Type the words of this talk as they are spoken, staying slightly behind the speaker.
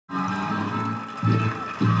Welcome to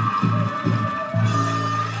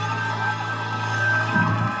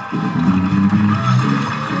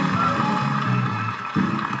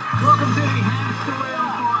the Hamster Wheel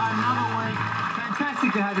for another week. Fantastic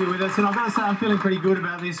to have you with us, and I've got to say I'm feeling pretty good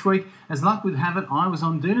about this week. As luck would have it, I was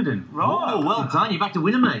on Dunedin. Right. Oh, well done. You're back to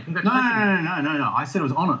winner, mate. Congratulations. No. I said I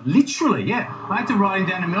was on it. Literally, yeah. I had to ride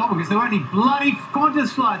down to Melbourne because there weren't any bloody Qantas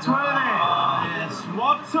flights, were there? Yes.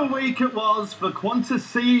 What a week it was for Qantas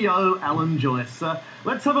CEO Alan Joyce.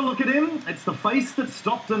 Let's have a look at him. It's the face that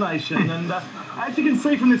stopped a nation. And as you can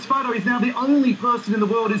see from this photo, he's now the only person in the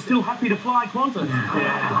world who's still happy to fly Qantas.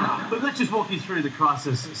 Yeah. But let's just walk you through the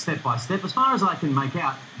crisis step by step. As far as I can make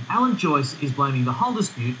out, Alan Joyce is blaming the whole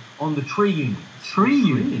dispute on the tree unions. Tree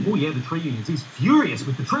unions? Oh, yeah, the tree unions. He's furious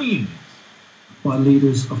with the tree unions. By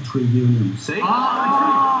leaders of tree unions. See? The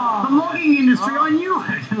logging industry, I knew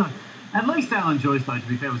it. At least Alan Joyce, though, to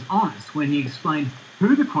be fair, was honest when he explained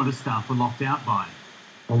who the Qantas staff were locked out by.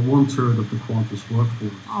 By 1/3 of the Qantas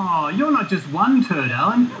workforce. Oh, you're not just one turd,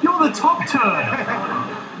 Alan. You're the top turd.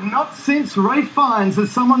 Not since Ray Fiennes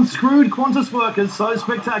has someone screwed Qantas workers so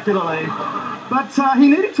spectacularly. But he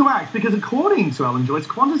needed to act because, according to Alan Joyce,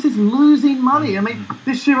 Qantas is losing money. I mean,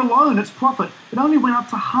 this year alone, its profit, it only went up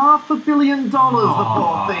to $500 million, the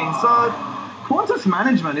poor thing. So Qantas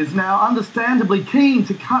management is now understandably keen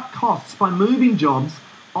to cut costs by moving jobs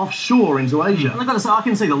offshore into Asia. And I've got to say, I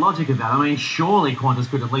can see the logic of that. I mean, surely Qantas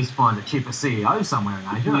could at least find a cheaper CEO somewhere in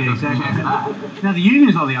Asia. Yeah, exactly. Now, the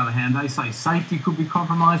unions, on the other hand, they say safety could be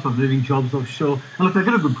compromised by moving jobs offshore. And look, they've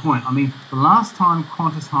got a good point. I mean, the last time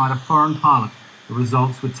Qantas hired a foreign pilot, the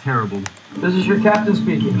results were terrible. This is your captain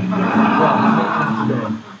speaking.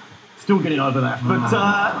 Still getting over that. But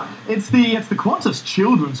it's the Qantas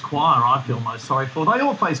children's choir I feel most sorry for. They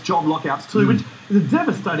all face job lockouts too, which is a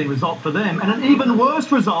devastating result for them, and an even worse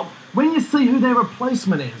result when you see who their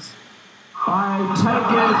replacement is. I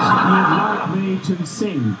take it you'd like me to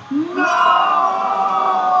sing. No!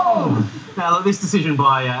 Now, look, this decision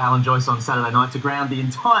by Alan Joyce on Saturday night to ground the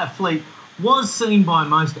entire fleet was seen by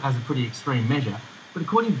most as a pretty extreme measure, but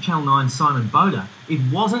according to Channel 9's Simon Boda, it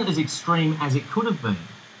wasn't as extreme as it could have been.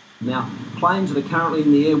 Now, planes that are currently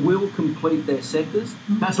in the air will complete their sectors.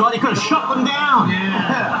 That's right, he could have shot them down.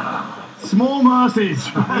 Yeah. Small mercies.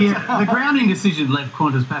 The grounding decision left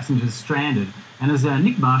Qantas passengers stranded, and as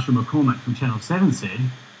Nick Marshall-McCormack from Channel 7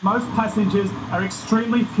 said, Most passengers are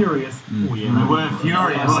extremely furious. Oh yeah, they were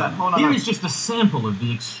furious. Here is just a sample of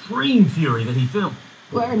the extreme fury that he felt.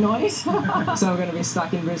 Very nice. So we're going to be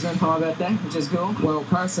stuck in Brisbane for my birthday, which is cool. Well,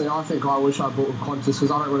 personally, I think I wish I bought Qantas because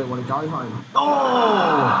I don't really want to go home.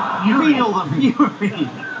 Oh, you feel the fury.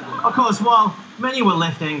 Of course, while many were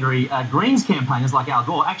left angry, Greens campaigners like Al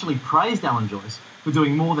Gore actually praised Alan Joyce for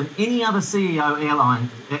doing more than any other airline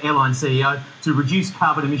CEO to reduce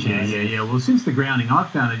carbon emissions. Yeah. Well, since the grounding, I've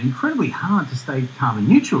found it incredibly hard to stay carbon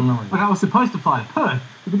neutral. Like, I was supposed to fly to Perth,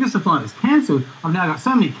 but because the flight was cancelled, I've now got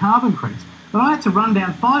so many carbon credits that I had to run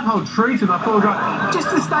down 5 whole trees with my four-wheel drive just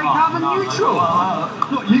to stay carbon neutral.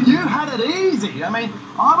 Look, you had it easy. I mean,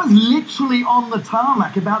 I was literally on the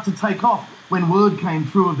tarmac about to take off when word came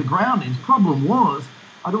through of the groundings. Problem was,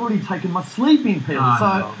 I'd already taken my sleeping pills,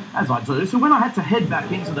 as I do. So when I had to head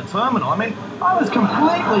back into the terminal, I mean, I was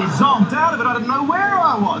completely zonked out of it. I didn't know where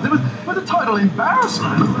I was. It was a total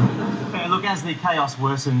embarrassment. Yeah, look, as the chaos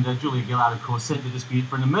worsened, Julia Gillard, of course, sent the dispute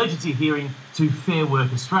for an emergency hearing to Fair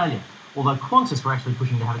Work Australia, although Qantas were actually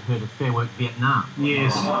pushing to have it heard at Fair Work Vietnam.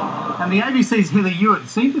 Yes. And the ABC's Heather Hewitt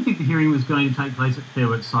seemed to think the hearing was going to take place at Fair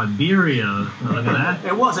Work Siberia. Look at that.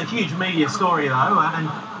 It was a huge media story, though, and,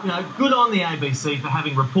 good on the ABC for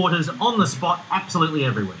having reporters on the spot absolutely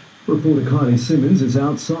everywhere. Reporter Kylie Simmons is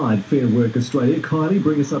outside Fair Work Australia. Kylie,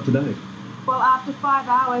 bring us up to date. Well, after 5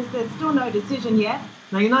 hours, there's still no decision yet.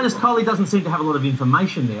 Now, you notice Kylie doesn't seem to have a lot of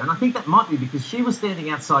information there, and I think that might be because she was standing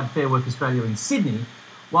outside Fair Work Australia in Sydney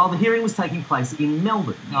while the hearing was taking place in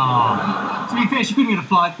Melbourne. Oh. To be fair, she couldn't get a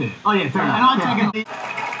flight there. Oh, yeah, fair enough. And I take it...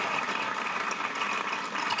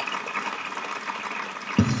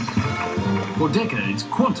 For decades,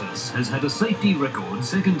 Qantas has had a safety record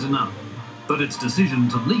second to none. But its decision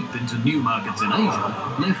to leap into new markets in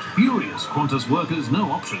Asia left furious Qantas workers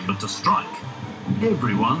no option but to strike.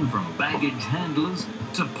 Everyone from baggage handlers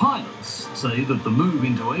to pilots say that the move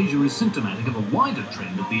into Asia is symptomatic of a wider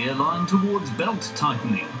trend at the airline towards belt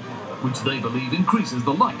tightening, which they believe increases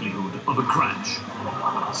the likelihood of a crash.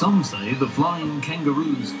 Some say the flying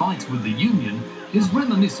kangaroo's fight with the union is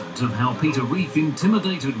reminiscent of how Peter Reith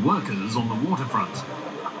intimidated workers on the waterfront.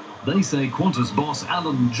 They say Qantas boss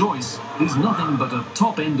Alan Joyce is nothing but a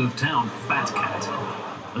top-end-of-town fat cat,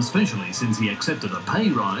 especially since he accepted a pay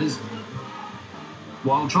rise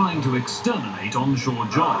while trying to exterminate onshore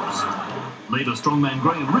jobs. Labour strongman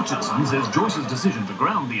Graham Richardson says Joyce's decision to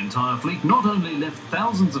ground the entire fleet not only left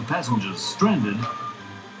thousands of passengers stranded,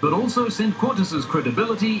 but also sent Qantas's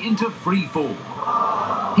credibility into free fall.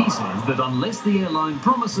 He says that unless the airline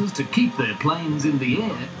promises to keep their planes in the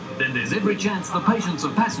air, then there's every chance the patience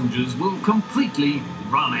of passengers will completely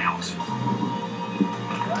run out.